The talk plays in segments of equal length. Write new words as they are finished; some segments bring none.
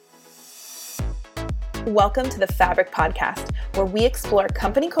Welcome to the Fabric Podcast, where we explore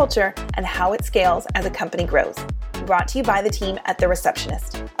company culture and how it scales as a company grows. Brought to you by the team at The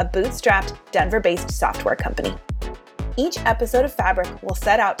Receptionist, a bootstrapped, Denver-based software company. Each episode of Fabric will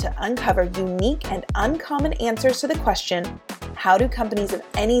set out to uncover unique and uncommon answers to the question, how do companies of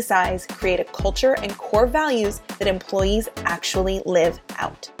any size create a culture and core values that employees actually live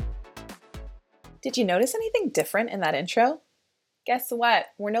out? Did you notice anything different in that intro? Guess what?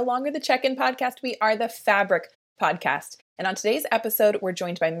 We're no longer the Check-In Podcast. We are the Fabric Podcast. And on today's episode, we're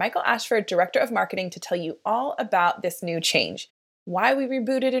joined by Michael Ashford, Director of Marketing, to tell you all about this new change, why we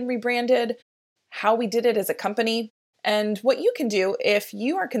rebooted and rebranded, how we did it as a company, and what you can do if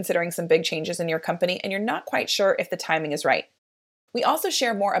you are considering some big changes in your company and you're not quite sure if the timing is right. We also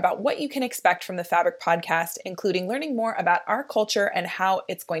share more about what you can expect from the Fabric Podcast, including learning more about our culture and how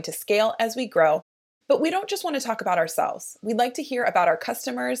it's going to scale as we grow. But we don't just want to talk about ourselves. We'd like to hear about our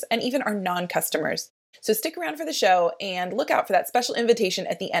customers and even our non-customers. So stick around for the show and look out for that special invitation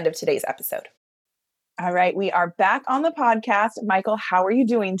at the end of today's episode. All right, we are back on the podcast. Michael, how are you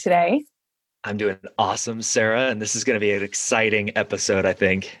doing today? I'm doing awesome, Sarah, and this is going to be an exciting episode, I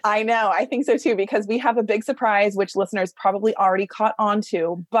think. I know, I think so too, because we have a big surprise, which listeners probably already caught on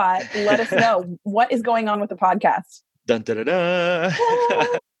to, but let us know what is going on with the podcast. Dun, dun, dun,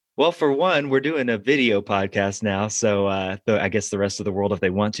 dun. Well, for one, we're doing a video podcast now. So I guess the rest of the world, if they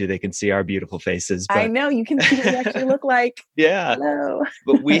want to, they can see our beautiful faces. But... I know, you can see what we actually look like. Yeah. Hello.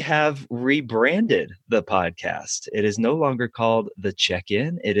 But we have rebranded the podcast. It is no longer called The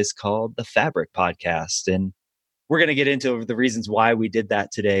Check-In. It is called the Fabric Podcast. And we're going to get into the reasons why we did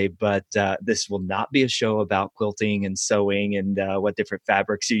that today, but this will not be a show about quilting and sewing and what different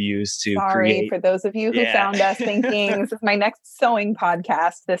fabrics you use to create. For those of you who found us thinking, this is my next sewing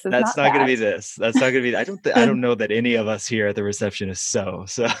podcast. That's not going to be this. That's not going to be. I don't know that any of us here at The Receptionist sew.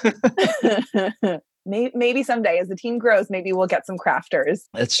 So maybe someday as the team grows, maybe we'll get some crafters.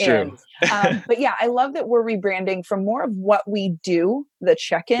 That's true. But yeah, I love that we're rebranding from more of what we do, the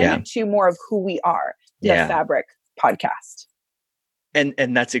check-in, to more of who we are, the Fabric Podcast.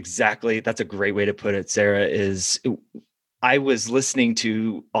 And that's a great way to put it, Sarah. I was listening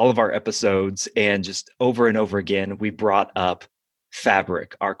to all of our episodes, and just over and over again, we brought up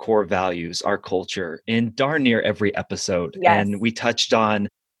Fabric, our core values, our culture in darn near every episode. Yes. And we touched on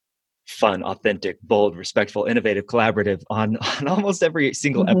fun, authentic, bold, respectful, innovative, collaborative on almost every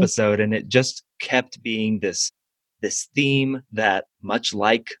single episode. And it just kept being this theme that, much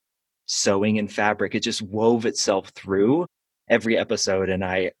like sewing and fabric, it just wove itself through every episode. And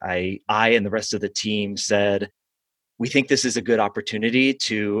I and the rest of the team said, we think this is a good opportunity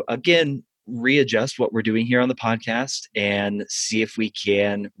to, again, readjust what we're doing here on the podcast and see if we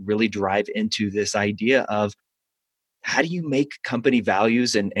can really drive into this idea of how do you make company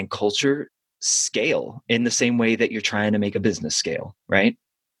values and culture scale in the same way that you're trying to make a business scale, right?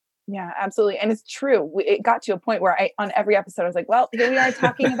 Yeah, absolutely. And it's true. It got to a point where on every episode, I was like, well, here we are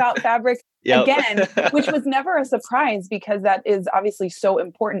talking about fabric again, which was never a surprise because that is obviously so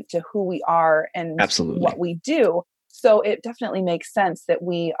important to who we are and what we do. So it definitely makes sense that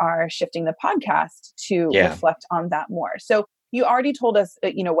we are shifting the podcast to reflect on that more. So you already told us,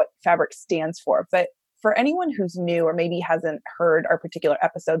 what fabric stands for, but for anyone who's new or maybe hasn't heard our particular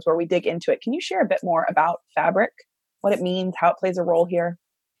episodes where we dig into it, can you share a bit more about fabric, what it means, how it plays a role here?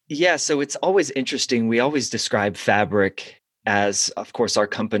 Yeah, so it's always interesting. We always describe fabric as, of course, our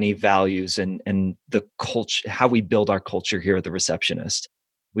company values and the culture, how we build our culture here at The Receptionist.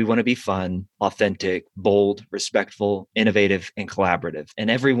 We want to be fun, authentic, bold, respectful, innovative, and collaborative. And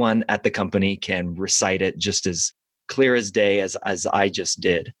everyone at the company can recite it just as clear as day as I just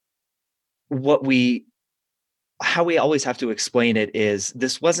did. How we always have to explain it is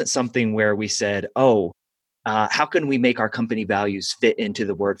this wasn't something where we said, how can we make our company values fit into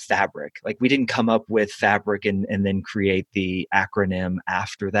the word fabric? Like, we didn't come up with fabric and then create the acronym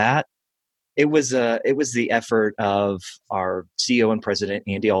after that. It was the effort of our CEO and president,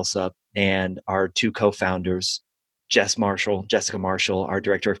 Andy Alsup, and our two co-founders, Jessica Marshall, our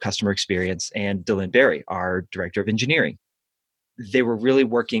director of customer experience, and Dylan Berry, our director of engineering. They were really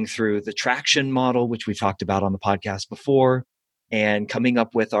working through the traction model, which we talked about on the podcast before, and coming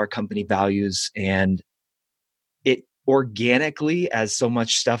up with our company values. And it organically, as so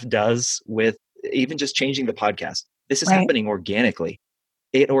much stuff does with even just changing the podcast, this is happening organically.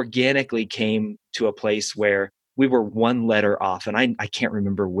 It organically came to a place where we were one letter off. And I can't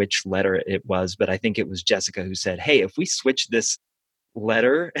remember which letter it was, but I think it was Jessica who said, hey, if we switch this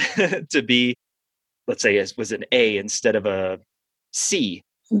letter to be, let's say it was an A instead of a C,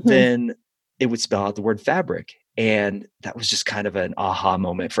 then it would spell out the word fabric. And that was just kind of an aha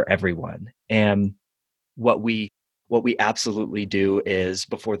moment for everyone. And what we absolutely do is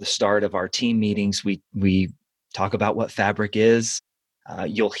before the start of our team meetings, we talk about what fabric is.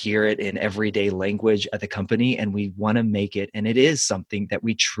 You'll hear it in everyday language at the company, and we want to make it, and it is something that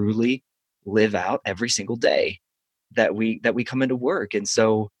we truly live out every single day that we come into work. And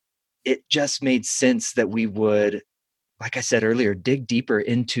so it just made sense that we would, like I said earlier, dig deeper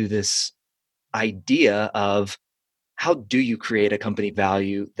into this idea of how do you create a company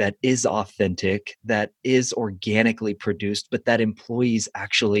value that is authentic, that is organically produced, but that employees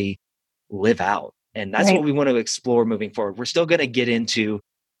actually live out. And that's Right. what we want to explore moving forward. We're still going to get into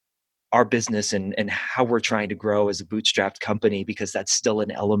our business and how we're trying to grow as a bootstrapped company, because that's still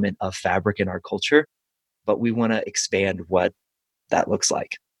an element of fabric in our culture. But we want to expand what that looks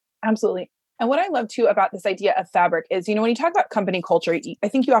like. Absolutely. And what I love too about this idea of fabric is, when you talk about company culture, I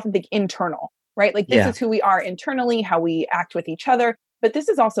think you often think internal, right? Like this Yeah. is who we are internally, how we act with each other, but this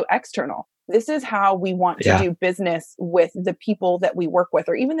is also external. This is how we want to Yeah. do business with the people that we work with,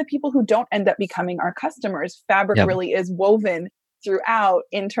 or even the people who don't end up becoming our customers. Fabric Yep. really is woven throughout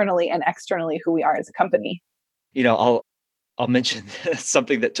internally and externally who we are as a company. I'll mention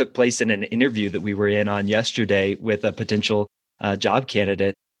something that took place in an interview that we were in on yesterday with a potential job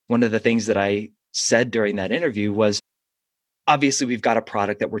candidate. One of the things that I said during that interview was, obviously, we've got a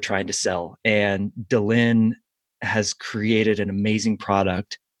product that we're trying to sell, and Dehlin has created an amazing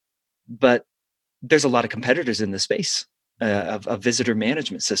product, but there's a lot of competitors in the space of visitor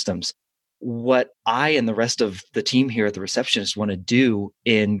management systems. What I and the rest of the team here at the Receptionist want to do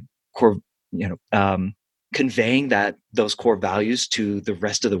in core, conveying those core values to the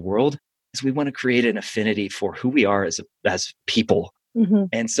rest of the world is we want to create an affinity for who we are as people. Mm-hmm.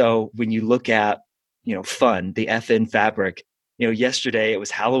 And so when you look at, fun, the F in fabric, yesterday it was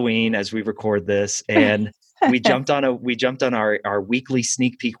Halloween as we record this, and we jumped on our weekly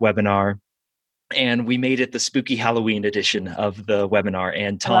sneak peek webinar, and we made it the spooky Halloween edition of the webinar.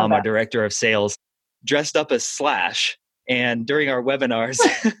 And Tom, our director of sales, dressed up as Slash. And during our webinars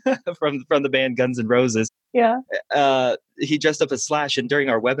from the band Guns N' Roses, he dressed up as Slash. And during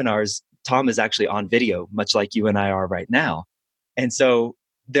our webinars, Tom is actually on video, much like you and I are right now. And so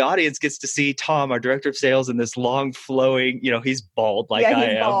the audience gets to see Tom, our director of sales, in this long flowing, he's bald like I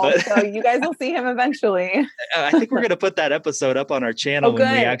am. Bald, but so you guys will see him eventually. I think we're going to put that episode up on our channel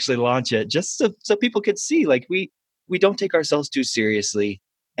when we actually launch it, just so people could see, like, we don't take ourselves too seriously.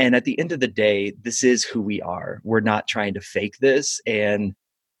 And at the end of the day, this is who we are. We're not trying to fake this. And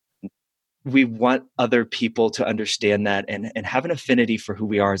we want other people to understand that and have an affinity for who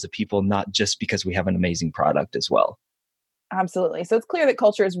we are as a people, not just because we have an amazing product as well. Absolutely. So it's clear that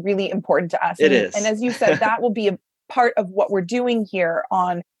culture is really important to us. It is. And as you said, that will be a part of what we're doing here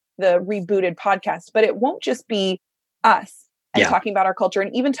on the Rebooted podcast. But it won't just be us and talking about our culture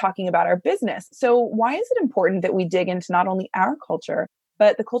and even talking about our business. So why is it important that we dig into not only our culture,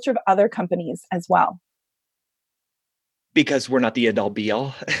 but the culture of other companies as well? Because we're not the end all be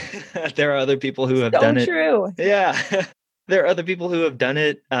all. There are other people who have done it. True. Yeah. There are other people who have done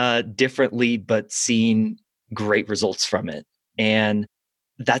it differently, but seen great results from it. And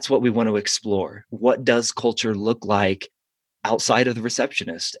that's what we want to explore. What does culture look like outside of the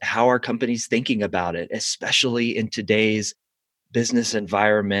Receptionist? How are companies thinking about it, especially in today's business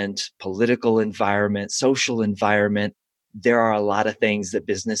environment, political environment, social environment? There are a lot of things that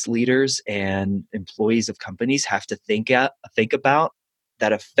business leaders and employees of companies have to think about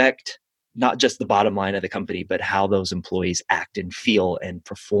that affect not just the bottom line of the company, but how those employees act and feel and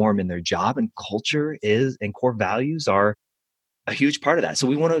perform in their job. And culture and core values are a huge part of that. So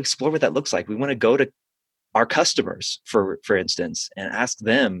we want to explore what that looks like. We want to go to our customers, for instance, and ask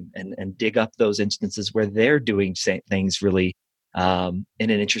them and dig up those instances where they're doing things really in an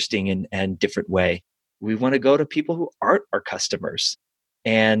interesting and different way. We want to go to people who aren't our customers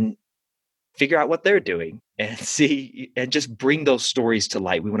and figure out what they're doing and see and just bring those stories to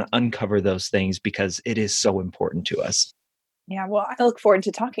light. We want to uncover those things because it is so important to us. Yeah, well, I look forward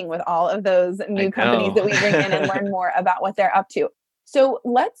to talking with all of those new companies that we bring in and learn more about what they're up to. So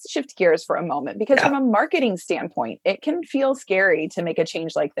let's shift gears for a moment, because from a marketing standpoint, it can feel scary to make a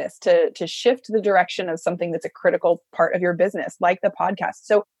change like this, to shift the direction of something that's a critical part of your business, like the podcast.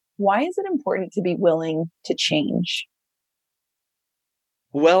 So why is it important to be willing to change?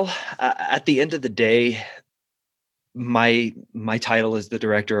 Well, at the end of the day, my title is the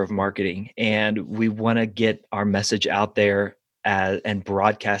director of marketing, and we want to get our message out there and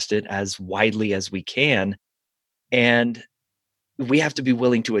broadcast it as widely as we can. And we have to be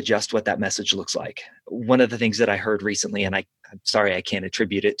willing to adjust what that message looks like. One of the things that I heard recently, and I'm sorry, I can't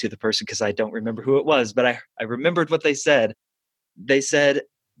attribute it to the person because I don't remember who it was, but I remembered what they said. They said,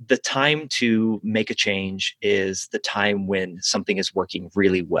 the time to make a change is the time when something is working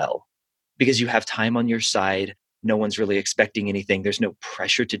really well, because you have time on your side. No one's really expecting anything. There's no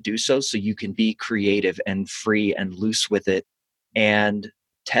pressure to do so. So you can be creative and free and loose with it and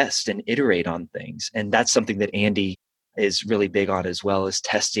test and iterate on things. And that's something that Andy is really big on as well, is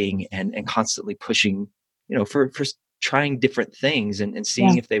testing and constantly pushing, for trying different things and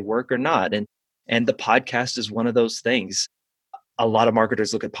seeing if they work or not. And the podcast is one of those things. A lot of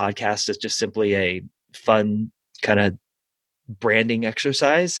marketers look at podcasts as just simply a fun kind of branding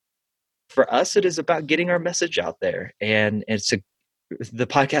exercise. For us, it is about getting our message out there. And the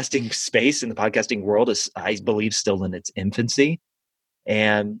podcasting space and the podcasting world is, I believe, still in its infancy.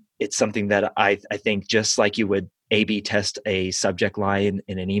 And it's something that I think, just like you would A/B test a subject line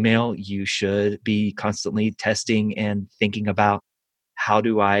in an email, you should be constantly testing and thinking about, how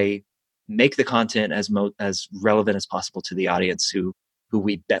do I make the content as relevant as possible to the audience who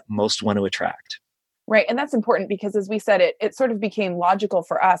we most want to attract. Right. And that's important because, as we said, it sort of became logical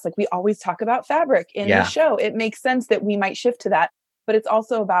for us. Like, we always talk about fabric in the show. It makes sense that we might shift to that, but it's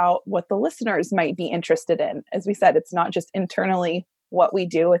also about what the listeners might be interested in. As we said, it's not just internally what we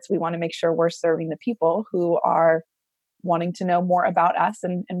do. We want to make sure we're serving the people who are wanting to know more about us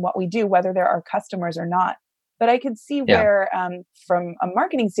and what we do, whether they're our customers or not. But I could see where, from a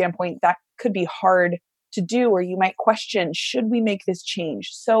marketing standpoint, that could be hard to do, or you might question, should we make this change?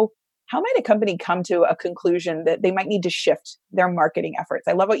 So how might a company come to a conclusion that they might need to shift their marketing efforts?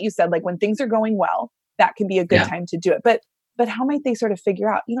 I love what you said, like, when things are going well, that can be a good time to do it. But how might they sort of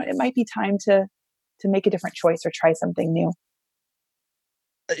figure out, it might be time to make a different choice or try something new?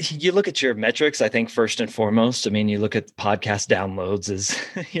 You look at your metrics, I think, first and foremost. I mean, you look at podcast downloads as,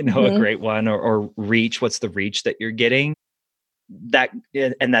 a great one, or reach. What's the reach that you're getting?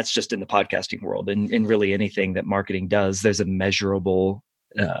 And that's just in the podcasting world. And really anything that marketing does, there's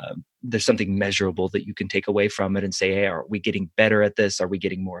there's something measurable that you can take away from it and say, hey, are we getting better at this? Are we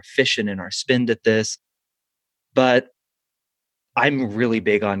getting more efficient in our spend at this? But I'm really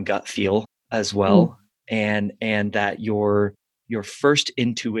big on gut feel as well. And that your first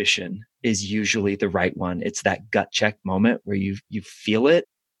intuition is usually the right one. It's that gut check moment where you feel it.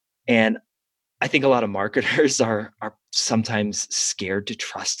 And I think a lot of marketers are sometimes scared to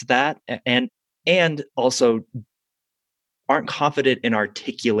trust that, and also aren't confident in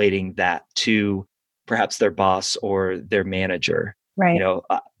articulating that to perhaps their boss or their manager. Right.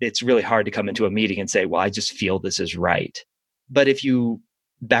 It's really hard to come into a meeting and say, well, I just feel this is right. But if you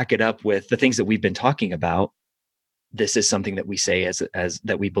back it up with the things that we've been talking about, this is something that we say as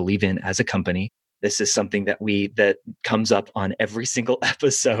that we believe in as a company. This is something that comes up on every single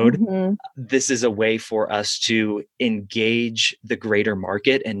episode. This is a way for us to engage the greater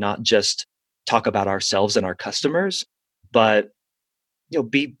market and not just talk about ourselves and our customers, but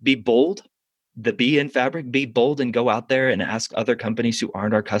be bold. The B in Fabric, be bold and go out there and ask other companies who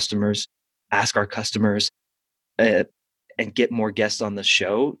aren't our customers, ask our customers, and get more guests on the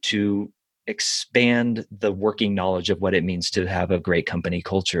show to expand the working knowledge of what it means to have a great company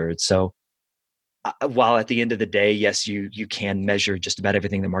culture. So while at the end of the day, yes, you can measure just about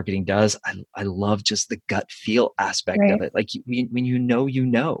everything that marketing does, I love just the gut feel aspect of it. Like, when you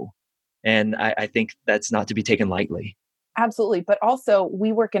know. And I think that's not to be taken lightly. Absolutely. But also,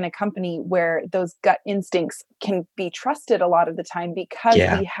 we work in a company where those gut instincts can be trusted a lot of the time, because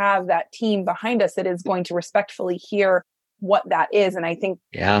we have that team behind us that is going to respectfully hear what that is. And I think,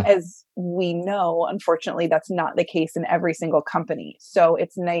 as we know, unfortunately, that's not the case in every single company. So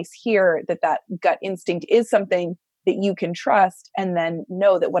it's nice here that gut instinct is something that you can trust, and then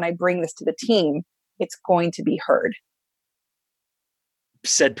know that when I bring this to the team, it's going to be heard.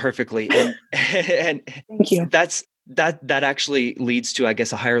 Said perfectly. And thank you. That actually leads to, I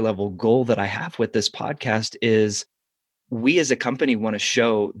guess, a higher level goal that I have with this podcast is, we as a company want to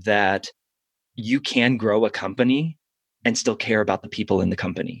show that you can grow a company and still care about the people in the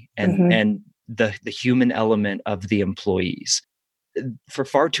company and the human element of the employees. For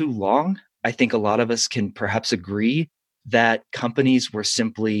far too long, I think a lot of us can perhaps agree that companies were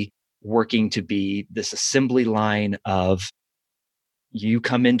simply working to be this assembly line of, you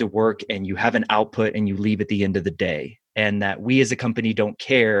come into work and you have an output and you leave at the end of the day. And that we as a company don't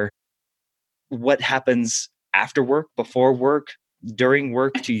care what happens after work, before work, during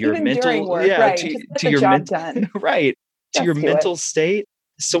work, to your even mental, during work, right? To your mental, right, to your mental state.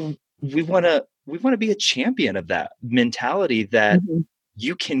 So we want to be a champion of that mentality, that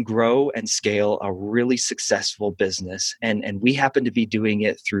you can grow and scale a really successful business. And we happen to be doing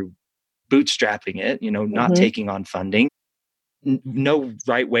it through bootstrapping it, not taking on funding. No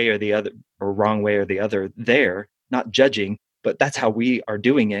right way or the other, or wrong way or the other there, not judging, but that's how we are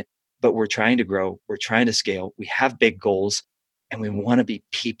doing it. But we're trying to grow, we're trying to scale, we have big goals, and we want to be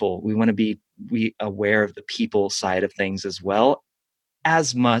people. We want to be aware of the people side of things as well,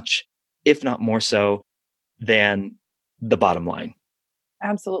 as much, if not more so, than the bottom line.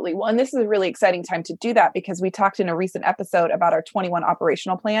 Absolutely. Well, and this is a really exciting time to do that because we talked in a recent episode about our 21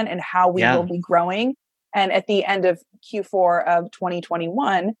 operational plan and how we will be growing. And at the end of Q4 of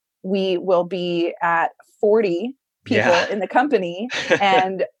 2021, we will be at 40 people in the company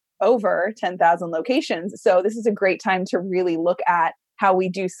and over 10,000 locations. So this is a great time to really look at how we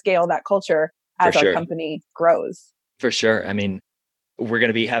do scale that culture as our company grows. For sure. I mean, we're going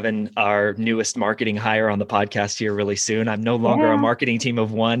to be having our newest marketing hire on the podcast here really soon. I'm no longer a marketing team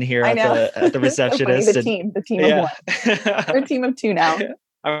of one here at the Receptionist. So funny, the team of one. We're a team of two now.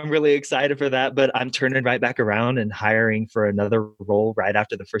 I'm really excited for that, but I'm turning right back around and hiring for another role right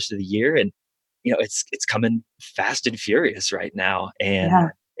after the first of the year. And, it's coming fast and furious right now.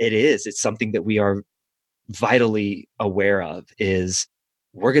 And it's something that we are vitally aware of is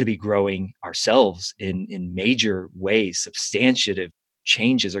we're going to be growing ourselves in major ways. Substantive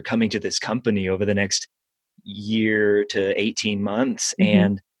changes are coming to this company over the next year to 18 months.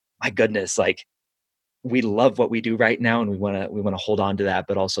 And my goodness, like we love what we do right now and we want to hold on to that,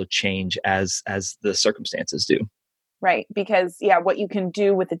 but also change as the circumstances do. Right. Because what you can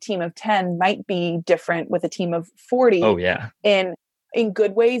do with a team of 10 might be different with a team of 40. Oh yeah. In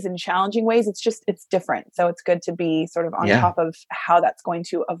good ways and challenging ways. It's different. So it's good to be sort of on top of how that's going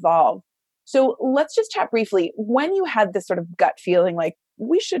to evolve. So let's just chat briefly. When you had this sort of gut feeling like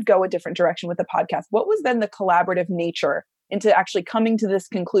we should go a different direction with the podcast, what was then the collaborative nature into actually coming to this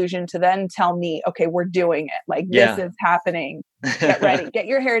conclusion to then tell me, okay, we're doing it. Like this is happening. Get ready, get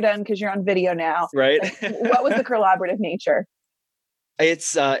your hair done because you're on video now. Right. Like, what was the collaborative nature?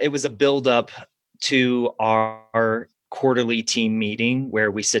 It was a build up to our quarterly team meeting where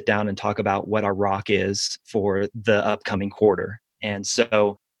we sit down and talk about what our ROC is for the upcoming quarter. And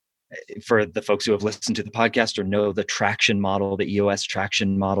so for the folks who have listened to the podcast or know the traction model, the EOS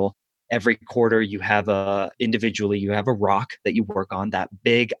traction model, every quarter you have individually, you have a ROC that you work on, that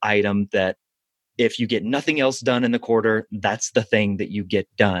big item that if you get nothing else done in the quarter, that's the thing that you get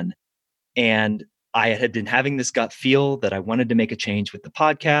done. And I had been having this gut feel that I wanted to make a change with the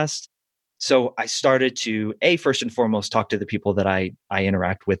podcast. So I started to, first and foremost, talk to the people that I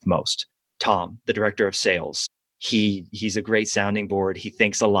interact with most. Tom, the director of sales. He's a great sounding board. He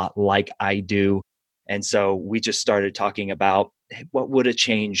thinks a lot like I do. And so we just started talking about what would a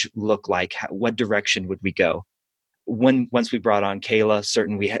change look like? What direction would we go? Once we brought on Kayla,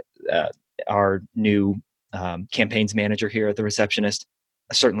 certainly our new campaigns manager here at the Receptionist,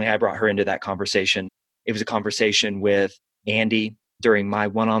 certainly I brought her into that conversation. It was a conversation with Andy during my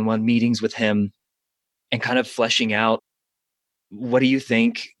one-on-one meetings with him and kind of fleshing out, what do you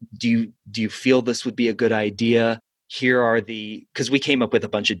think? Do you feel this would be a good idea? Here are because we came up with a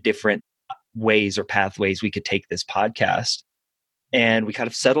bunch of different ways or pathways we could take this podcast. And we kind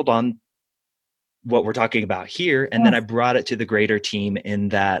of settled on what we're talking about here. And then I brought it to the greater team in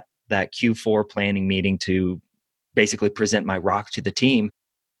that Q4 planning meeting to basically present my ROC to the team.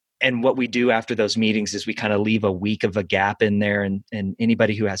 And what we do after those meetings is we kind of leave a week of a gap in there. And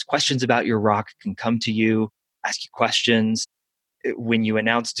anybody who has questions about your ROC can come to you, ask you questions. When you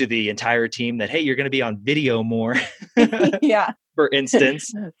announce to the entire team that, hey, you're going to be on video more, for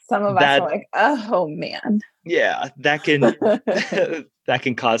instance. Some of us are like, oh man. Yeah, that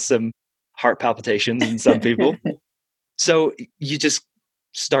can cause some heart palpitations in some people. So you just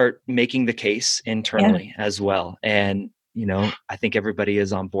start making the case internally as well. And, I think everybody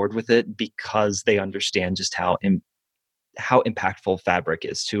is on board with it because they understand just how impactful Fabric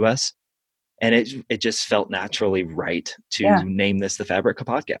is to us. And it just felt naturally right to name this the Fabric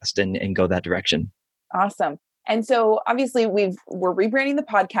Podcast and go that direction. Awesome. And so obviously we're rebranding the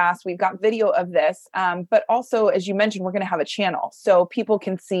podcast. We've got video of this, but also, as you mentioned, we're going to have a channel so people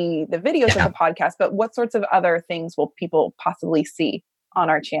can see the videos of the podcast. But what sorts of other things will people possibly see on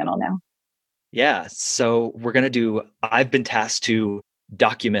our channel now? Yeah. So I've been tasked to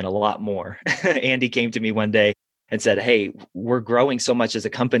document a lot more. Andy came to me one day and said, hey, we're growing so much as a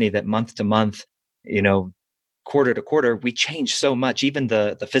company that month to month, quarter to quarter, we change so much, even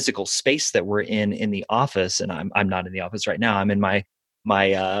the physical space that we're in the office. And I'm not in the office right now. I'm in my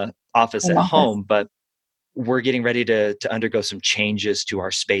office at home, but we're getting ready to undergo some changes to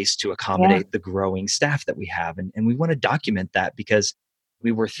our space to accommodate the growing staff that we have. And we want to document that because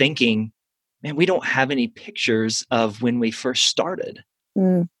we were thinking, man, we don't have any pictures of when we first started.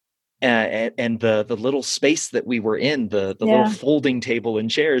 And the little space that we were in, the little folding table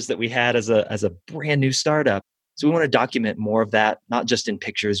and chairs that we had as a brand new startup, So we want to document more of that, not just in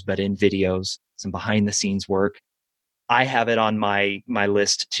pictures, but in videos, some behind the scenes work. I have it on my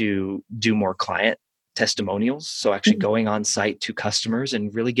list to do more client testimonials. So actually going on site to customers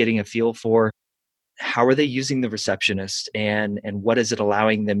and really getting a feel for how are they using the receptionist and what is it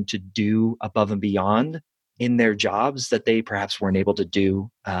allowing them to do above and beyond in their jobs that they perhaps weren't able to do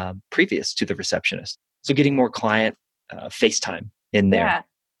previous to the receptionist. So getting more client FaceTime in there. Yeah,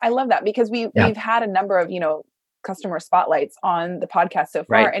 I love that because we've had a number of, customer spotlights on the podcast so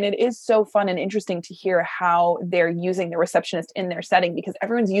far. Right. And it is so fun and interesting to hear how they're using the receptionist in their setting because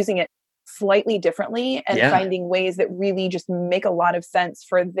everyone's using it slightly differently and finding ways that really just make a lot of sense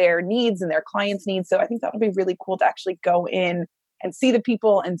for their needs and their clients' needs. So I think that would be really cool to actually go in and see the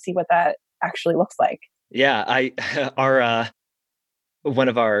people and see what that actually looks like. Yeah, one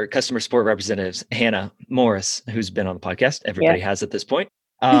of our customer support representatives, Hannah Morris, who's been on the podcast, everybody has at this point.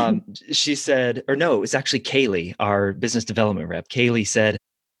 She said, or no, it's actually Kaylee, our business development rep. Kaylee said,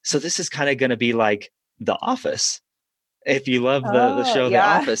 so this is kind of going to be like The Office. If you love the show The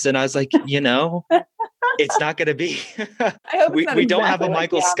Office. And I was like, it's not going to be. we don't have a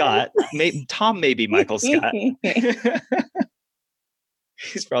Michael Scott. Tom may be Michael Scott.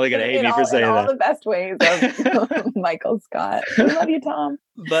 He's probably going to hate me for saying that. All the best ways of Michael Scott. We love you, Tom.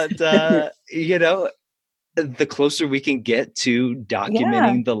 But, the closer we can get to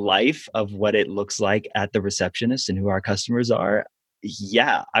documenting the life of what it looks like at the receptionist and who our customers are,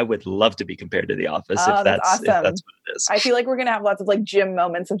 I would love to be compared to The Office if that's awesome. If that's what it is. I feel like we're going to have lots of like gym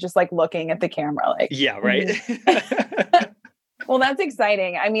moments of just like looking at the camera. Like, yeah, right. Well, that's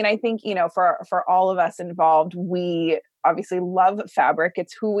exciting. I mean, I think, for all of us involved, we obviously love fabric.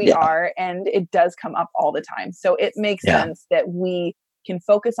 It's who we are, and it does come up all the time. So it makes sense that we can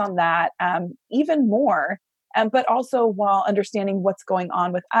focus on that even more, but also while understanding what's going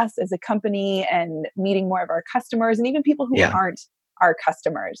on with us as a company and meeting more of our customers and even people who aren't our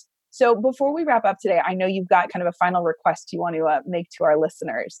customers. So before we wrap up today, I know you've got kind of a final request you want to make to our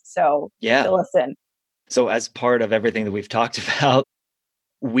listeners. So listen. So as part of everything that we've talked about,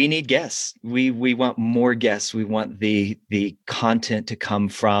 we need guests. We want more guests. We want the content to come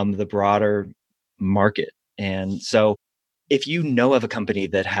from the broader market. And so if you know of a company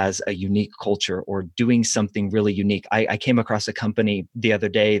that has a unique culture or doing something really unique, I came across a company the other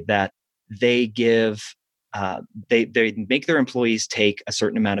day that they give, they make their employees take a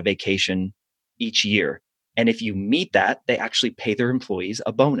certain amount of vacation each year. And if you meet that, they actually pay their employees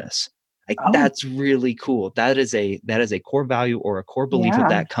a bonus. That's really cool. That is a core value or a core belief of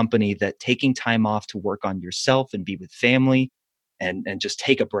that company, that taking time off to work on yourself and be with family and just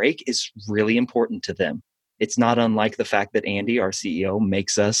take a break is really important to them. It's not unlike the fact that Andy, our CEO,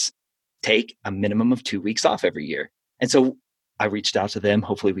 makes us take a minimum of 2 weeks off every year. And so I reached out to them.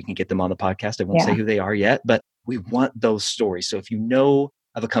 Hopefully we can get them on the podcast. I won't say who they are yet, but we want those stories. So if you know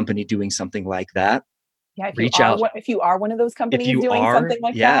of a company doing something like that, reach out. If you are one of those companies doing something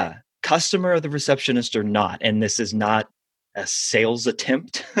like that. Customer of the receptionist or not. And this is not a sales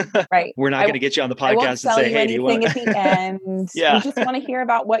attempt. Right. We're not going to get you on the podcast and say, hey, do you want at the end? We just want to hear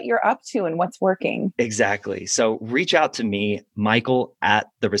about what you're up to and what's working. Exactly. So reach out to me,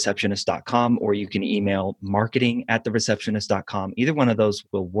 Michael@thereceptionist.com, or you can email marketing@thereceptionist.com. Either one of those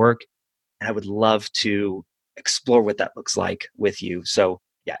will work. And I would love to explore what that looks like with you. So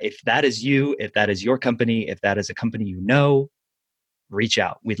if that is you, if that is your company, if that is a company reach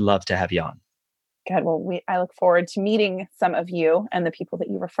out. We'd love to have you on. Good. Well, I look forward to meeting some of you and the people that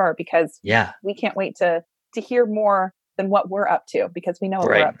you refer, because we can't wait to hear more than what we're up to, because we know what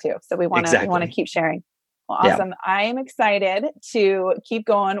we're up to. So we want to keep sharing. Well, awesome. I am excited to keep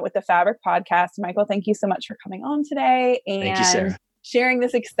going with the Fabric podcast. Michael, thank you so much for coming on today and sharing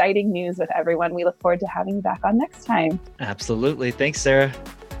this exciting news with everyone. We look forward to having you back on next time. Absolutely. Thanks, Sarah.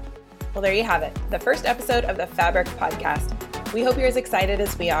 Well, there you have it. The first episode of the Fabric podcast. We hope you're as excited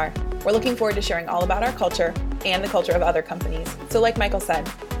as we are. We're looking forward to sharing all about our culture and the culture of other companies. So like Michael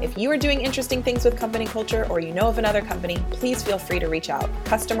said, if you are doing interesting things with company culture or you know of another company, please feel free to reach out,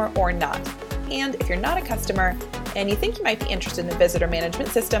 customer or not. And if you're not a customer and you think you might be interested in the visitor management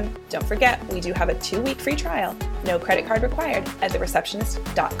system, don't forget, we do have a 2-week free trial. No credit card required at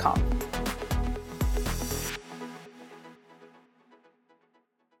thereceptionist.com.